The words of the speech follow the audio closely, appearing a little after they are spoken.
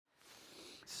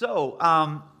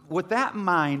With that in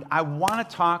mind, I want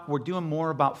to talk, we're doing more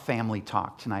about family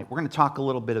talk tonight. We're going to talk a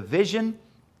little bit of vision.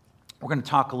 We're going to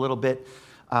talk a little bit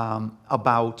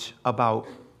about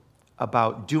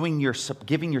giving your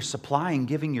supply and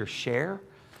giving your share.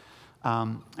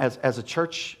 As a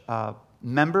church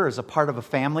member, as a part of a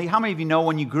family. How many of you know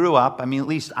when you grew up, I mean, at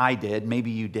least I did, maybe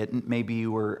you didn't, maybe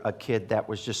you were a kid that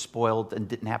was just spoiled and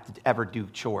didn't have to ever do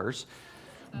chores.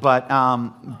 But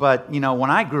you know, when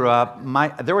I grew up,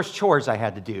 there was chores I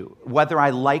had to do. Whether I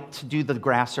liked to do the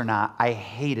grass or not, I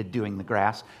hated doing the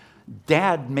grass.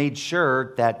 Dad made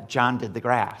sure that John did the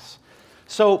grass.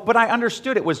 But I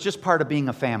understood it was just part of being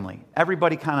a family.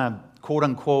 Everybody kind of, quote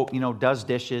unquote, you know, does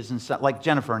dishes and stuff, like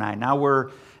Jennifer and I. Now we're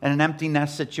in an empty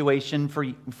nest situation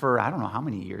for I don't know how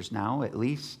many years now, at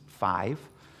least 5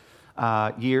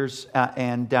 years.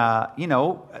 You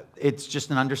know, it's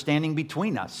just an understanding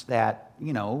between us that,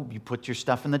 you know, you put your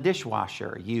stuff in the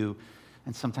dishwasher.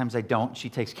 And sometimes I don't. She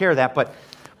takes care of that. But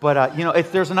you know,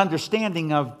 if there's an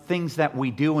understanding of things that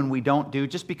we do and we don't do,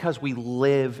 just because we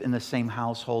live in the same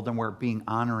household and we're being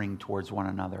honoring towards one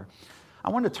another. I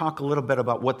want to talk a little bit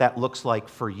about what that looks like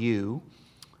for you.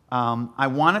 I'm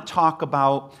going to talk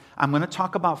about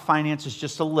finances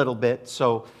just a little bit.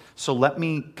 So let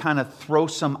me kind of throw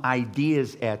some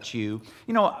ideas at you.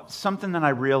 You know, something that I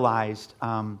realized,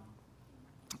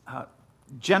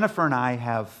 Jennifer and I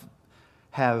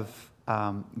have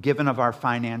given of our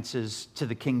finances to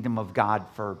the kingdom of God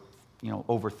for, you know,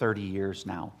 over 30 years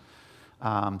now.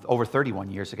 Over 31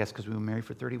 years, I guess, because we were married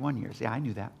for 31 years. Yeah, I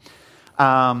knew that.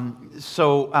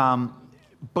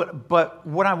 But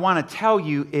what I want to tell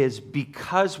you is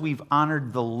because we've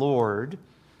honored the Lord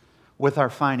with our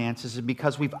finances and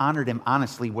because we've honored Him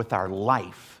honestly with our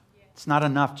life. It's not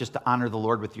enough just to honor the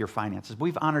Lord with your finances.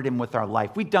 We've honored Him with our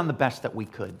life. We've done the best that we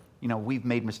could. You know, we've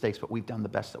made mistakes, but we've done the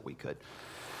best that we could.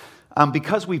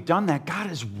 Because we've done that, God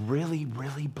has really,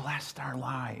 really blessed our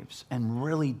lives and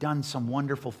really done some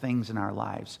wonderful things in our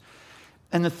lives.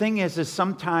 And the thing is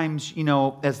sometimes, you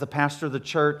know, as the pastor of the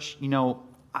church, you know,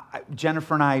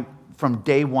 Jennifer and I, from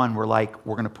day one, we're like,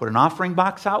 we're going to put an offering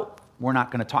box out. We're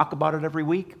not going to talk about it every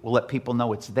week. We'll let people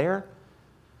know it's there.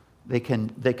 They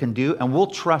can do, and we'll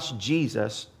trust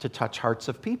Jesus to touch hearts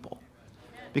of people.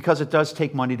 Because it does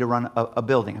take money to run a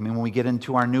building. I mean, when we get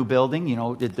into our new building, you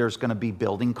know, there's going to be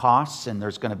building costs and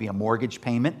there's going to be a mortgage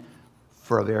payment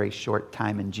for a very short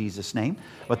time in Jesus' name.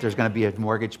 But there's going to be a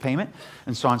mortgage payment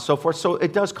and so on and so forth. So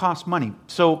it does cost money.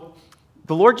 So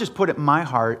the Lord just put it in my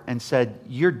heart and said,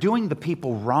 you're doing the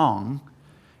people wrong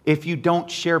if you don't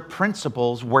share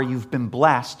principles where you've been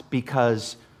blessed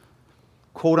because,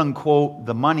 quote unquote,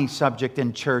 the money subject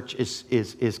in church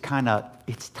is kind of,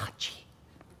 it's touchy.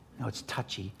 No, it's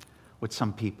touchy with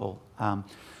some people.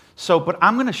 But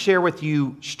I'm going to share with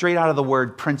you straight out of the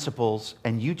word principles,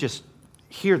 and you just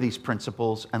hear these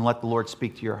principles and let the Lord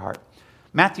speak to your heart.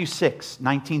 Matthew 6,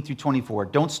 19 through 24.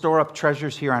 Don't store up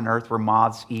treasures here on earth where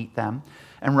moths eat them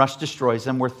and rust destroys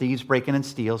them, where thieves break in and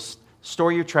steal.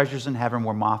 Store your treasures in heaven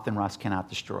where moth and rust cannot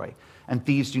destroy, and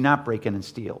thieves do not break in and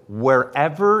steal.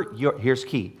 Here's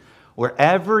key.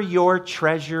 Wherever your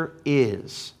treasure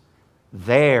is,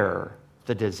 there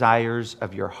the desires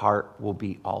of your heart will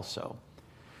be also.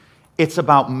 It's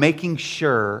about making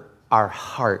sure our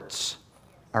hearts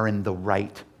are in the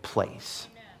right place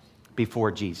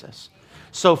before Jesus.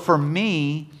 So for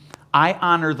me, I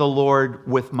honor the Lord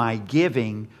with my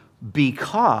giving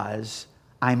because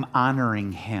I'm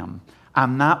honoring Him.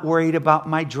 I'm not worried about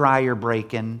my dryer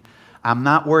breaking. I'm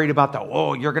not worried about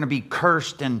you're going to be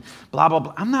cursed and blah, blah,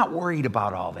 blah. I'm not worried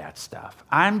about all that stuff.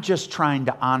 I'm just trying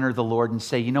to honor the Lord and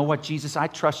say, you know what, Jesus, I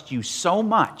trust you so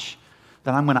much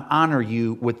that I'm going to honor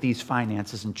you with these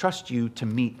finances and trust you to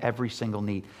meet every single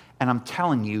need. And I'm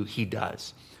telling you, He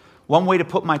does. One way to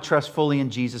put my trust fully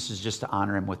in Jesus is just to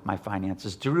honor Him with my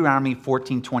finances. Deuteronomy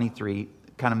 14:23,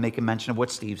 kind of making mention of what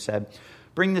Steve said.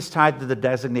 Bring this tithe to the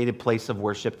designated place of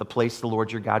worship, the place the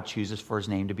Lord your God chooses for His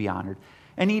name to be honored,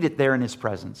 and eat it there in His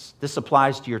presence. This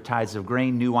applies to your tithes of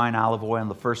grain, new wine, olive oil, and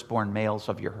the firstborn males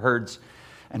of your herds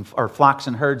or flocks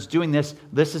and herds. Doing this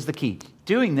is the key.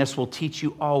 Doing this will teach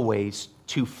you always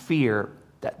to fear.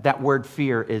 That word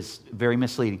fear is very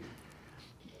misleading.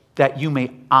 That you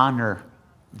may honor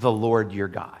the Lord your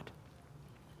God.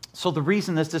 So the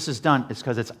reason this is done is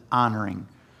because it's honoring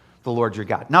the Lord your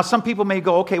God. Now, some people may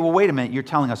go, okay, well, wait a minute. You're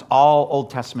telling us all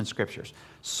Old Testament scriptures.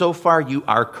 So far, you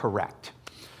are correct.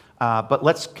 But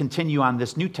let's continue on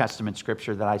this New Testament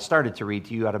scripture that I started to read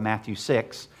to you out of Matthew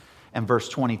 6 and verse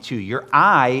 22. Your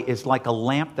eye is like a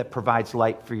lamp that provides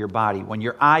light for your body. When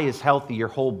your eye is healthy, your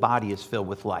whole body is filled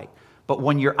with light. But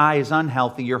when your eye is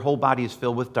unhealthy, your whole body is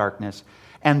filled with darkness.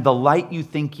 And the light you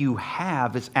think you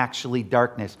have is actually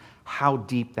darkness. How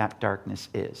deep that darkness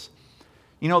is.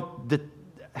 You know,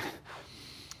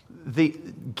 the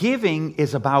giving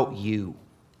is about you.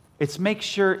 It's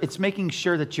making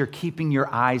sure that you're keeping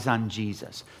your eyes on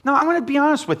Jesus. Now, I'm going to be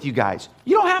honest with you guys.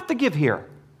 You don't have to give here.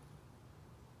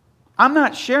 I'm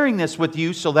not sharing this with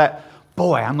you so that,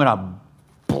 boy, I'm going to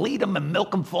bleed them and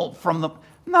milk them from them.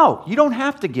 No, you don't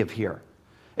have to give here.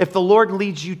 If the Lord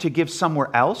leads you to give somewhere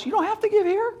else, you don't have to give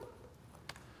here.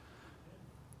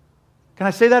 Can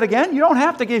I say that again? You don't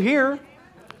have to give here.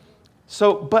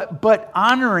 So, but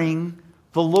honoring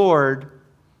the Lord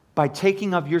by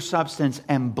taking of your substance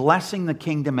and blessing the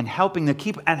kingdom and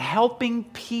helping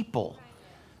people,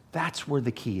 that's where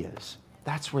the key is.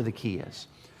 That's where the key is.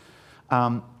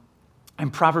 In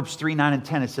Proverbs 3, 9, and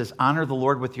 10, it says, honor the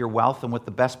Lord with your wealth and with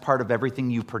the best part of everything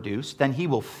you produce. Then he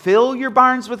will fill your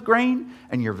barns with grain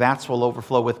and your vats will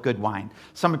overflow with good wine.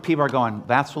 Some people are going,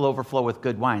 vats will overflow with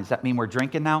good wine. Does that mean we're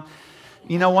drinking now?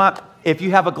 You know what? If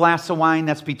you have a glass of wine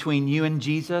that's between you and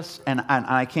Jesus, and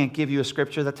I can't give you a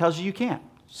scripture that tells you can't.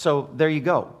 So there you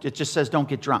go. It just says don't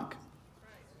get drunk.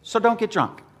 So don't get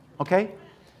drunk, okay?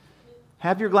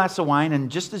 Have your glass of wine, and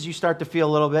just as you start to feel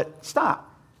a little bit,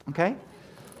 stop, okay?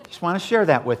 Just want to share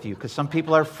that with you because some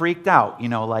people are freaked out, you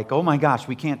know, like, oh my gosh,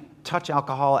 we can't touch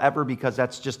alcohol ever because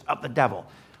that's just of the devil.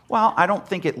 Well, I don't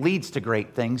think it leads to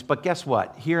great things, but guess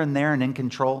what? Here and there and in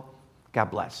control, God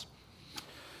bless.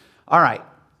 All right,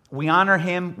 we honor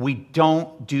him. We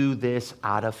don't do this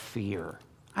out of fear.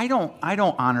 I don't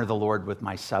honor the Lord with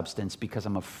my substance because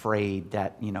I'm afraid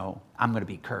that, you know, I'm going to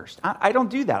be cursed. I don't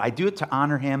do that. I do it to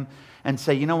honor him and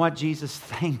say, you know what, Jesus,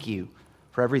 thank you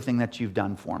for everything that you've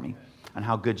done for me and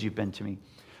how good you've been to me.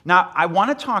 Now, I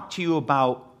want to talk to you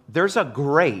about, there's a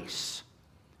grace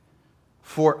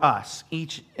for us,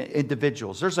 each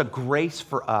individuals. There's a grace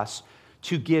for us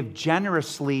to give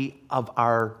generously of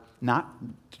our,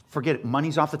 forget it,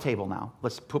 money's off the table now.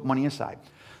 Let's put money aside.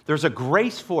 There's a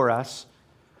grace for us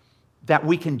that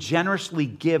we can generously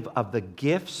give of the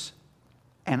gifts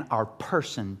and our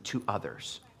person to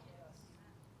others.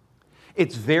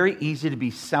 It's very easy to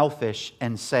be selfish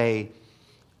and say,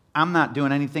 I'm not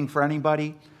doing anything for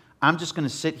anybody. I'm just going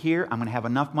to sit here. I'm going to have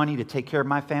enough money to take care of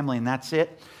my family, and that's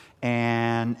it.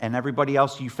 And everybody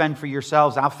else, you fend for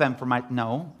yourselves. I'll fend for my...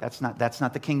 No, that's not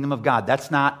the kingdom of God.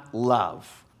 That's not love,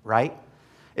 right?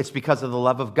 It's because of the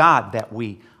love of God that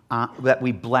we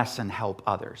bless and help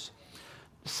others.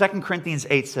 2 Corinthians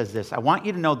 8 says this, I want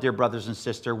you to know, dear brothers and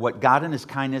sisters, what God in his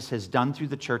kindness has done through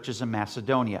the churches in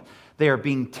Macedonia. They are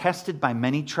being tested by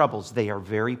many troubles. They are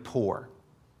very poor.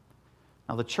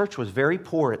 Now, the church was very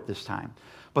poor at this time,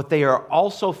 but they are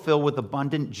also filled with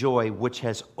abundant joy, which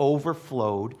has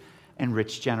overflowed in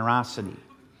rich generosity.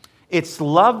 It's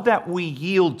love that we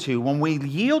yield to. When we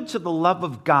yield to the love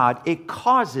of God, it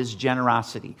causes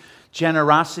generosity.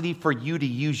 Generosity for you to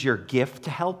use your gift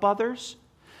to help others.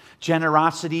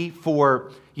 Generosity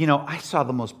for, you know, I saw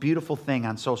the most beautiful thing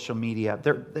on social media.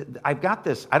 I've got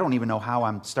this, I don't even know how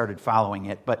I started following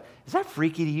it, but is that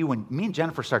freaky to you when me and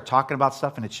Jennifer start talking about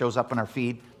stuff and it shows up in our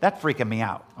feed? That's freaking me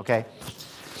out, okay?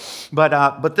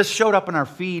 But this showed up in our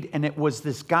feed, and it was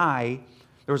this guy.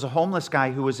 There was a homeless guy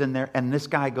who was in there, and this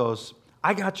guy goes,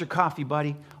 I got your coffee,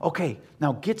 buddy. Okay,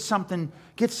 now get something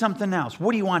else.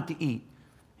 What do you want to eat?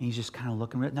 And he's just kind of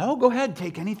looking at it. No, go ahead,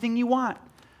 take anything you want.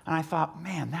 And I thought,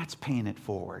 man, that's paying it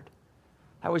forward.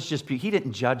 That was just beautiful. He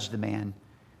didn't judge the man.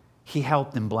 He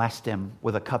helped and blessed him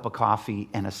with a cup of coffee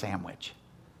and a sandwich.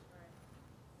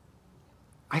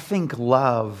 I think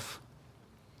love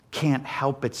can't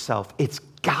help itself. It's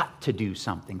got to do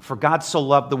something. For God so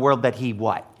loved the world that he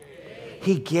what?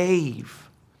 He gave.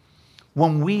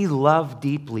 When we love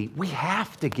deeply, we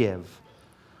have to give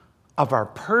of our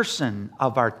person,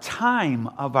 of our time,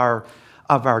 of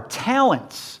our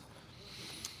talents.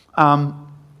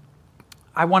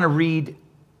 I want to read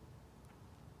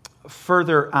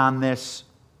further on this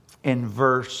in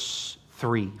verse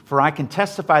 3. For I can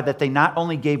testify that they not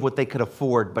only gave what they could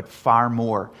afford, but far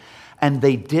more. And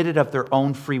they did it of their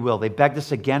own free will. They begged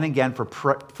us again and again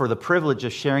for the privilege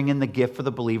of sharing in the gift for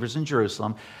the believers in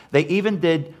Jerusalem. They even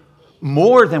did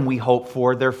more than we hoped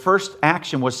for. Their first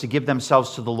action was to give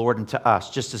themselves to the Lord and to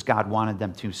us, just as God wanted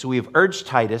them to. So we have urged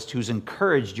Titus, who's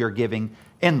encouraged your giving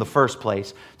in the first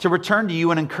place, to return to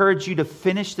you and encourage you to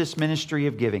finish this ministry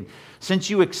of giving. Since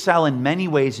you excel in many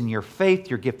ways in your faith,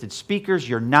 your gifted speakers,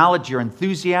 your knowledge, your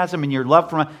enthusiasm, and your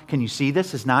love for... Can you see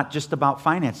this? It's not just about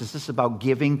finances. This is about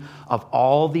giving of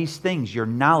all these things, your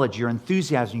knowledge, your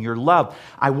enthusiasm, your love.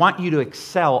 I want you to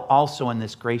excel also in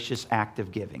this gracious act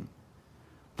of giving.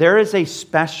 There is a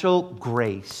special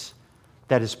grace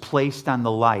that is placed on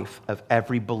the life of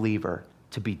every believer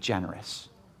to be generous.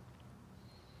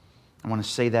 I want to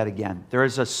say that again. There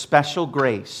is a special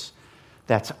grace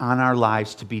that's on our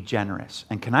lives to be generous.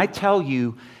 And can I tell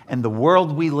you, in the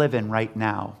world we live in right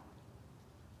now,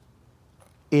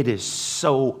 it is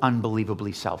so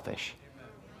unbelievably selfish.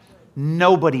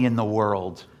 Nobody in the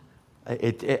world,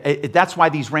 that's why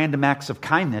these random acts of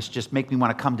kindness just make me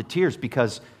want to come to tears,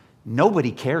 because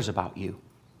nobody cares about you.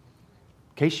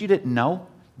 In case you didn't know,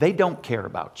 they don't care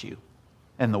about you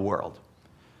in the world.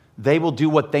 They will do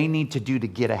what they need to do to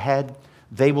get ahead.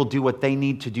 They will do what they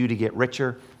need to do to get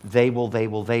richer. They will.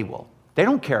 They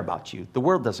don't care about you. The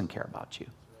world doesn't care about you.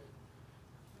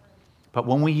 But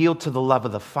when we yield to the love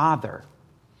of the Father,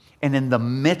 and in the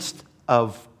midst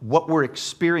of what we're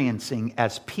experiencing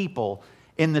as people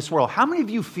in this world, how many of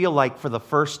you feel like for the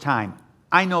first time,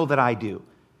 I know that I do,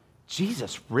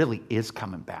 Jesus really is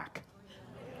coming back?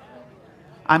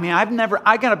 I mean,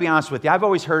 I got to be honest with you, I've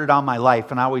always heard it all my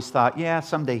life, and I always thought, yeah,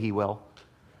 someday he will.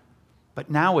 But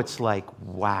now it's like,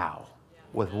 wow,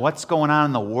 with what's going on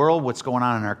in the world, what's going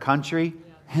on in our country,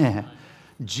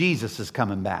 Jesus is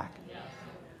coming back.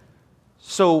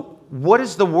 So what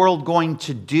is the world going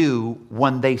to do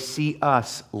when they see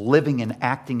us living and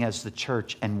acting as the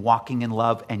church and walking in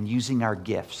love and using our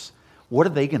gifts? What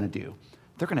are they going to do?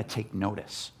 They're going to take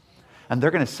notice. And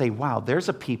they're going to say, wow, there's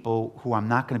a people who I'm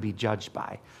not going to be judged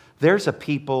by. There's a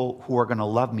people who are going to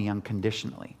love me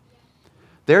unconditionally.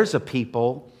 There's a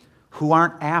people who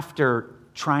aren't after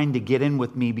trying to get in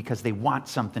with me because they want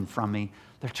something from me.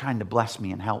 They're trying to bless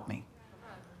me and help me.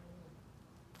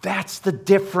 That's the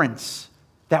difference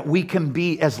that we can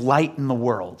be as light in the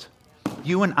world.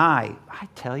 You and I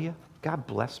tell you, God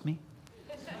bless me.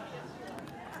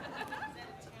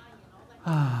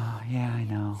 Oh, yeah, I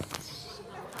know.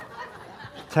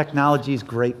 Technology is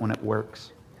great when it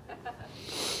works.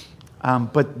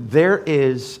 But there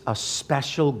is a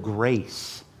special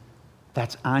grace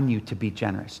that's on you to be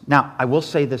generous. Now, I will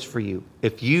say this for you.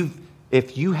 If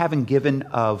you haven't given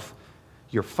of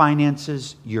your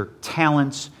finances, your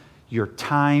talents, your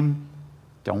time,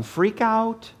 don't freak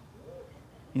out.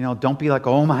 Don't be like,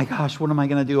 oh my gosh, what am I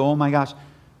going to do? Oh my gosh.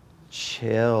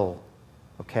 Chill,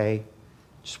 okay?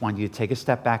 Just want you to take a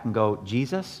step back and go,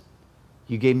 Jesus,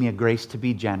 you gave me a grace to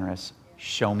be generous.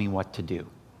 Show me what to do.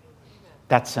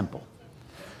 That's simple.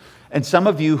 And some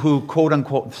of you who, quote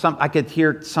unquote, I could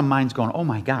hear some minds going, oh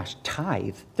my gosh,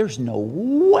 tithe? There's no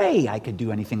way I could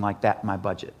do anything like that in my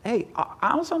budget. Hey,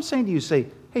 all I'm saying to you is say,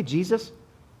 hey, Jesus,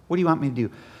 what do you want me to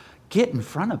do? Get in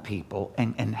front of people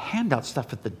and hand out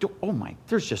stuff at the door. Oh my,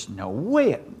 there's just no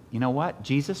way. You know what?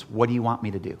 Jesus, what do you want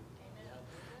me to do?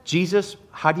 Jesus,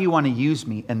 how do you want to use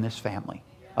me in this family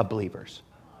of believers?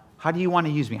 How do you want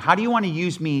to use me? How do you want to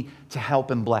use me to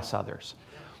help and bless others?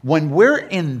 When we're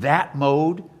in that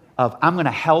mode of I'm going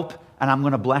to help and I'm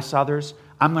going to bless others,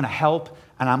 I'm going to help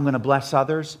and I'm going to bless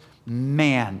others,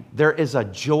 man, there is a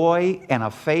joy and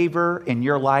a favor in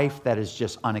your life that is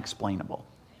just unexplainable.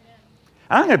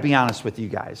 And I'm going to be honest with you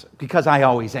guys, because I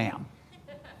always am.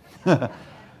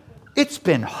 It's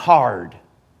been hard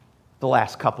the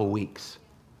last couple weeks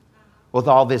with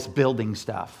all this building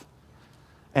stuff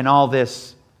and all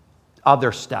this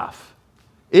other stuff.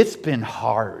 It's been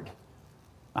hard.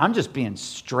 I'm just being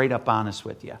straight up honest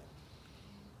with you.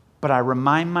 But I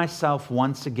remind myself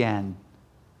once again,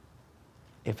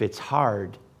 if it's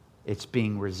hard, it's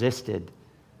being resisted,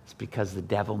 it's because the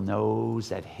devil knows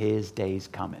that his day's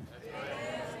coming.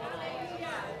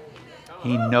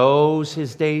 He knows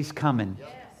his day's coming.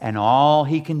 And all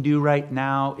he can do right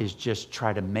now is just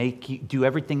try to make you do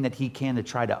everything that he can to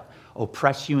try to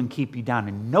oppress you and keep you down.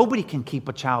 And nobody can keep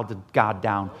a child of God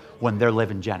down when they're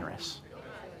living generous.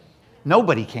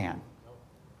 Nobody can.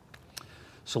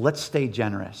 So let's stay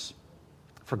generous.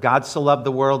 For God so loved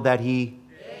the world that he...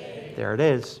 There it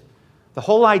is. The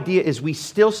whole idea is we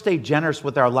still stay generous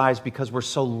with our lives because we're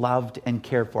so loved and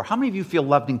cared for. How many of you feel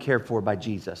loved and cared for by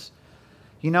Jesus?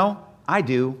 I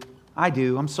do.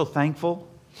 I'm so thankful.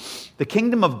 The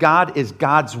kingdom of God is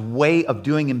God's way of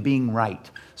doing and being right.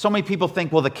 So many people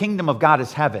think, well, the kingdom of God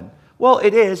is heaven. Well,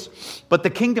 it is, but the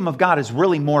kingdom of God is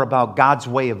really more about God's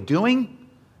way of doing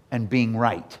and being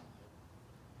right.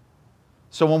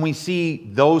 So when we see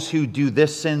those who do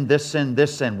this sin, this sin,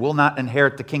 this sin will not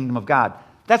inherit the kingdom of God,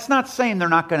 that's not saying they're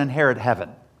not going to inherit heaven.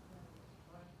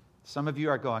 Some of you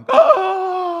are going,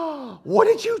 oh, what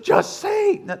did you just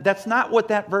say? No, that's not what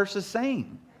that verse is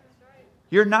saying.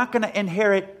 You're not going to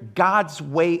inherit God's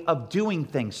way of doing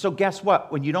things. So guess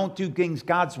what? When you don't do things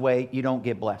God's way, you don't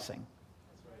get blessing.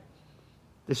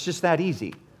 It's just that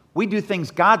easy. We do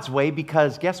things God's way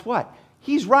because guess what?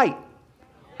 He's right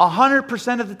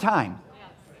 100% of the time.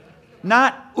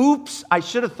 Not, oops, I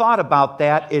should have thought about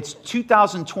that. It's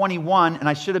 2021 and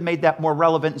I should have made that more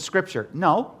relevant in Scripture.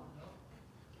 No.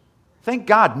 Thank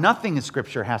God nothing in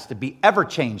Scripture has to be ever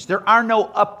changed. There are no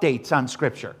updates on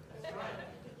Scripture.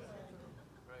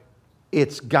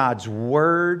 It's God's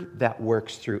Word that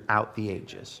works throughout the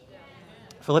ages.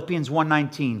 Philippians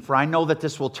 1:19, for I know that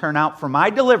this will turn out for my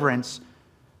deliverance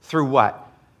through what?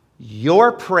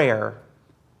 Your prayer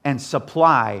and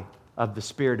supply of the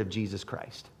Spirit of Jesus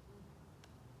Christ.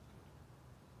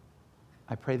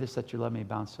 I pray this that you love me,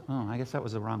 bounce. Oh, I guess that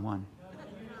was the wrong one.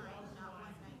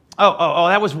 Oh,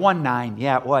 that was 1:9.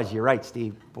 Yeah, it was. You're right,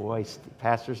 Steve. Boy,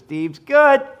 Pastor Steve's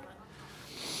good.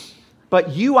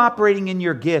 But you operating in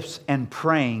your gifts and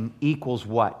praying equals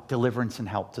what? Deliverance and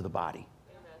help to the body.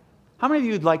 How many of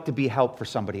you would like to be help for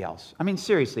somebody else? I mean,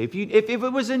 seriously, if it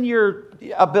was in your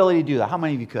ability to do that, how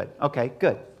many of you could? Okay,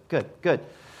 good.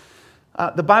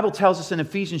 The Bible tells us in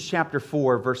Ephesians chapter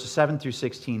 4, verses 7 through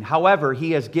 16, however,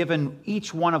 He has given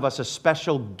each one of us a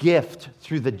special gift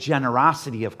through the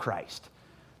generosity of Christ.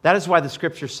 That is why the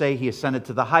Scriptures say He ascended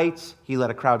to the heights, He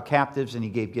led a crowd captives, and He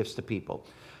gave gifts to people.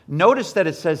 Notice that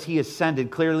it says He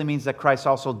ascended clearly means that Christ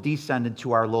also descended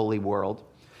to our lowly world.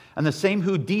 And the same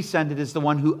who descended is the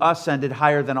one who ascended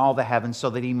higher than all the heavens so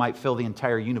that He might fill the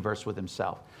entire universe with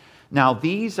Himself. Now,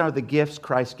 these are the gifts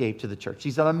Christ gave to the church.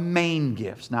 These are the main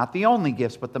gifts, not the only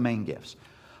gifts, but the main gifts.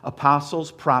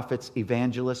 Apostles, prophets,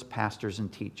 evangelists, pastors,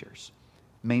 and teachers.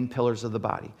 Main pillars of the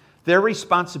body. Their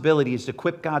responsibility is to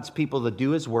equip God's people to do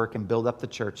His work and build up the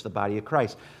church, the body of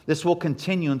Christ. This will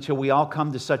continue until we all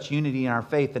come to such unity in our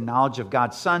faith and knowledge of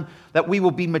God's Son that we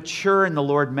will be mature in the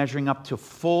Lord, measuring up to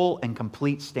full and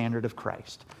complete standard of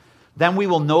Christ. Then we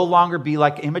will no longer be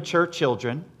like immature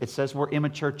children. It says we're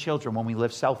immature children when we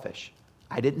live selfish.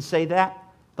 I didn't say that.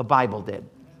 The Bible did.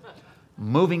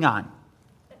 Moving on.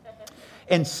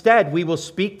 Instead, we will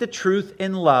speak the truth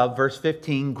in love, verse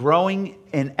 15, growing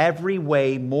in every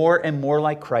way more and more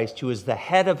like Christ, who is the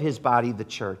head of His body, the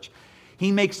church. He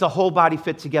makes the whole body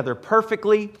fit together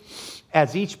perfectly.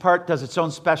 As each part does its own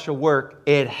special work,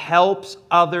 it helps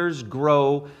others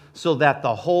grow so that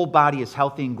the whole body is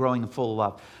healthy and growing and full of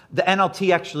love. The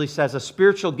NLT actually says a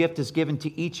spiritual gift is given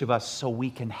to each of us so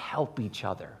we can help each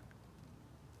other.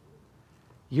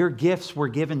 Your gifts were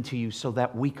given to you so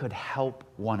that we could help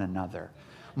one another.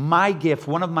 My gift,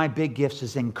 one of my big gifts,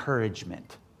 is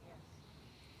encouragement.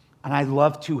 And I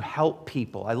love to help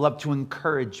people. I love to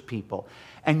encourage people.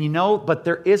 And but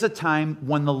there is a time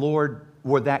when the Lord,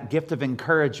 where that gift of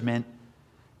encouragement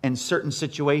in certain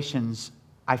situations,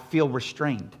 I feel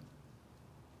restrained.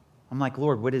 I'm like,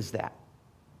 Lord, what is that?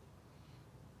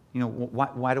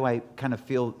 Why do I kind of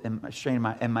feel restrained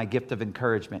in my gift of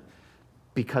encouragement?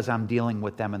 Because I'm dealing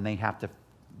with them and they have to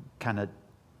kind of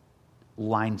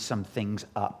line some things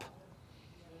up.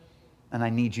 And I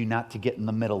need you not to get in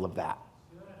the middle of that.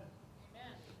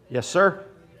 Yes, sir?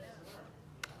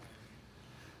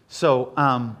 So,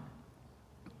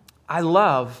 I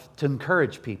love to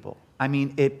encourage people. I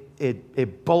mean,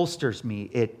 it bolsters me.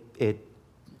 It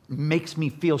makes me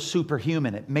feel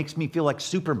superhuman. It makes me feel like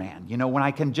Superman. When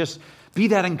I can just be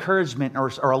that encouragement,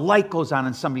 or a light goes on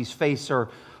in somebody's face, or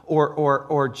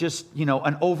just,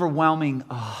 an overwhelming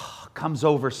comes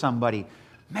over somebody.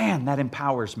 Man, that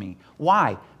empowers me.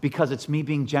 Why? Because it's me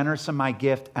being generous in my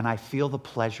gift, and I feel the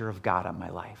pleasure of God on my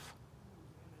life.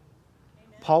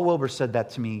 Amen. Paul Wilbur said that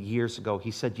to me years ago. He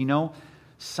said,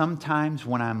 sometimes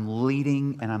when I'm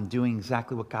leading and I'm doing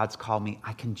exactly what God's called me,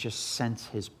 I can just sense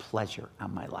His pleasure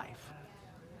on my life.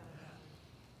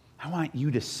 I want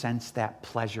you to sense that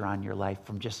pleasure on your life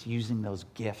from just using those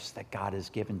gifts that God has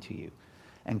given to you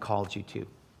and called you to.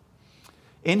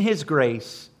 In His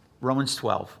grace, Romans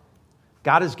 12,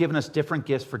 God has given us different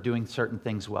gifts for doing certain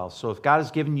things well. So if God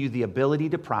has given you the ability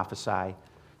to prophesy,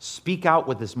 speak out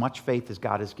with as much faith as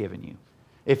God has given you.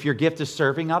 If your gift is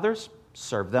serving others,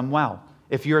 serve them well.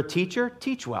 If you're a teacher,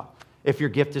 teach well. If your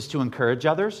gift is to encourage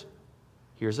others,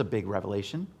 here's a big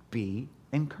revelation: be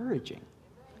encouraging.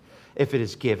 If it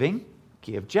is giving,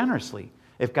 give generously.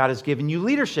 If God has given you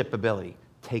leadership ability,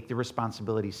 take the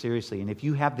responsibility seriously. And if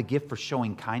you have the gift for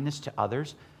showing kindness to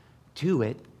others, do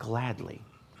it gladly.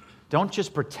 Don't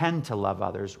just pretend to love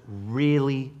others,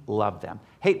 really love them.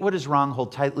 Hate what is wrong,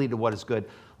 hold tightly to what is good.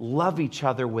 Love each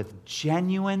other with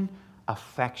genuine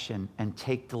affection and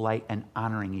take delight in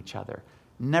honoring each other.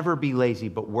 Never be lazy,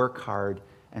 but work hard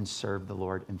and serve the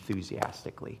Lord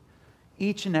enthusiastically.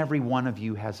 Each and every one of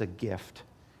you has a gift.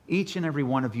 Each and every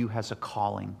one of you has a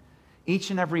calling.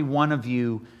 Each and every one of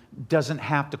you doesn't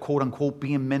have to, quote unquote,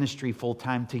 be in ministry full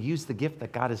time to use the gift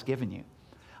that God has given you.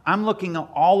 I'm looking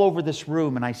all over this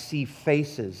room and I see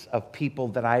faces of people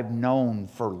that I've known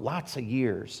for lots of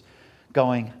years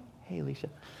going, hey, Alicia,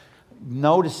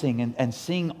 noticing and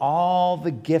seeing all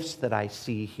the gifts that I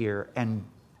see here. And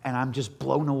I'm just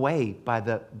blown away by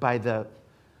the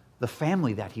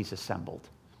family that he's assembled.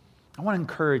 I want to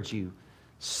encourage you,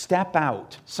 step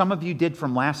out. Some of you did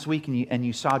from last week and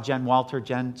you saw Jen Walter.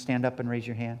 Jen, stand up and raise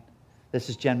your hand. This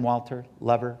is Jen Walter,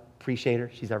 love her, appreciate her.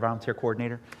 She's our volunteer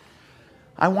coordinator.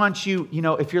 I want you,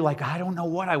 if you're like, I don't know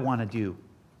what I want to do,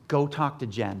 go talk to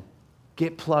Jen.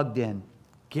 Get plugged in.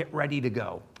 Get ready to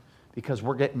go. Because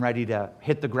we're getting ready to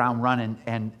hit the ground running.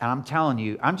 And I'm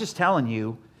just telling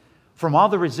you, from all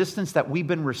the resistance that we've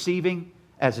been receiving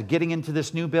as of getting into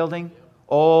this new building,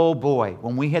 oh boy,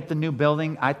 when we hit the new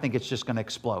building, I think it's just going to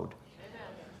explode.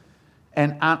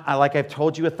 And like I've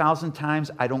told you 1,000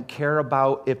 times, I don't care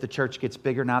about if the church gets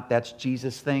big or not. That's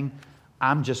Jesus' thing.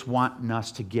 I'm just wanting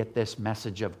us to get this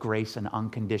message of grace and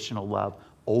unconditional love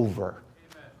over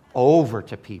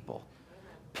to people.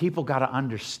 People got to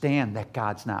understand that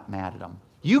God's not mad at them.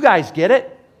 You guys get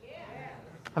it?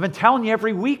 I've been telling you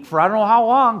every week for I don't know how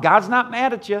long, God's not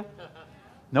mad at you.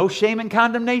 No shame and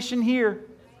condemnation here.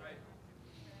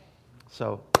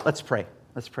 So let's pray.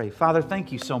 Let's pray. Father,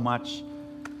 thank you so much.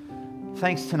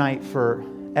 Thanks tonight for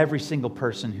every single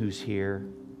person who's here.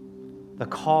 The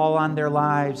call on their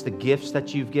lives, the gifts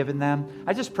that you've given them.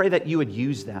 I just pray that you would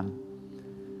use them,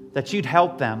 that you'd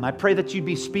help them. I pray that you'd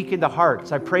be speaking to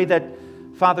hearts. I pray that,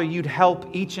 Father, you'd help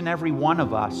each and every one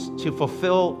of us to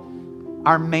fulfill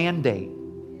our mandate.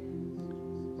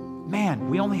 Man,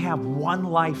 we only have one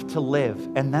life to live,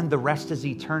 and then the rest is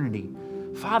eternity.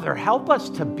 Father, help us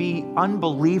to be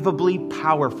unbelievably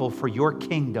powerful for your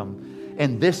kingdom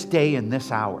in this day and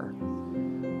this hour.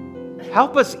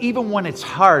 Help us even when it's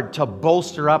hard to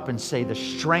bolster up and say the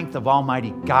strength of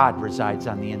Almighty God resides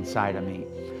on the inside of me.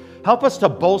 Help us to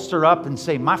bolster up and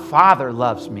say my Father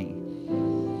loves me.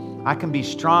 I can be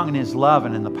strong in His love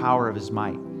and in the power of His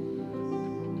might.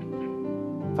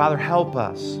 Father, help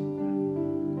us.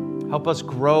 Help us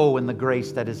grow in the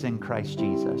grace that is in Christ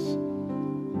Jesus.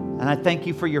 And I thank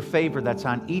you for your favor that's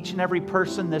on each and every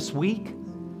person this week.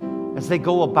 As they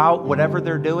go about whatever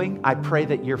they're doing, I pray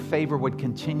that your favor would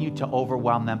continue to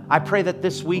overwhelm them. I pray that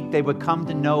this week they would come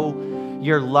to know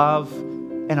your love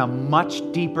in a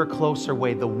much deeper, closer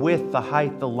way. The width, the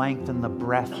height, the length, and the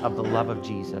breadth of the love of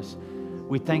Jesus.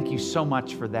 We thank you so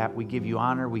much for that. We give you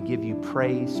honor. We give you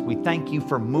praise. We thank you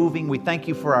for moving. We thank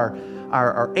you for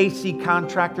our AC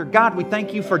contractor. God, we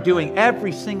thank you for doing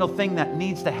every single thing that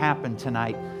needs to happen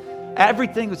tonight. Every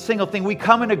single thing. We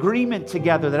come in agreement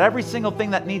together that every single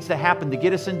thing that needs to happen to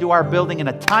get us into our building in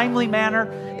a timely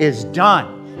manner is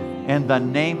done in the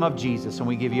name of Jesus. And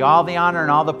we give you all the honor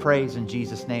and all the praise in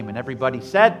Jesus' name. And everybody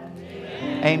said,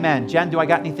 Amen. Amen. Jen, do I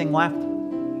got anything left?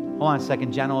 Hold on a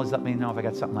second. Jen always let me know if I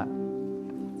got something left.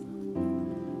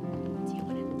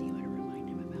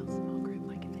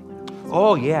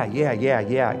 Oh,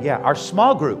 yeah. Our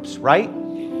small groups, right?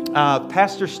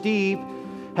 Pastor Steve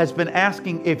has been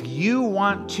asking if you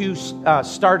want to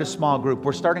start a small group.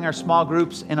 We're starting our small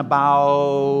groups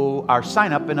our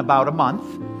sign up in about a month.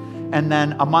 And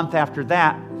then a month after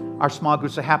that, our small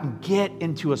groups will happen. Get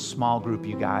into a small group,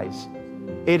 you guys.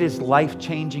 It is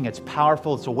life-changing. It's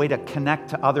powerful. It's a way to connect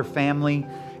to other family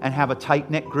and have a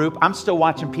tight-knit group. I'm still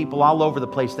watching people all over the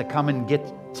place that come and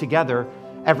get together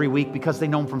every week because they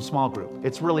know them from small group.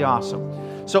 It's really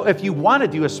awesome. So if you want to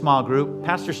do a small group,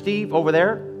 Pastor Steve over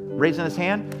there, raising his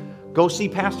hand, go see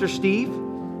Pastor Steve,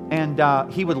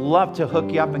 and he would love to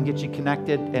hook you up and get you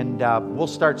connected, and we'll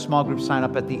start small group sign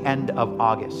up at the end of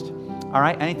August. All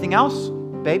right, anything else?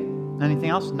 Babe, anything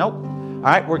else? Nope. All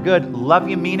right, we're good. Love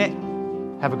you, mean it.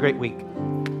 Have a great week.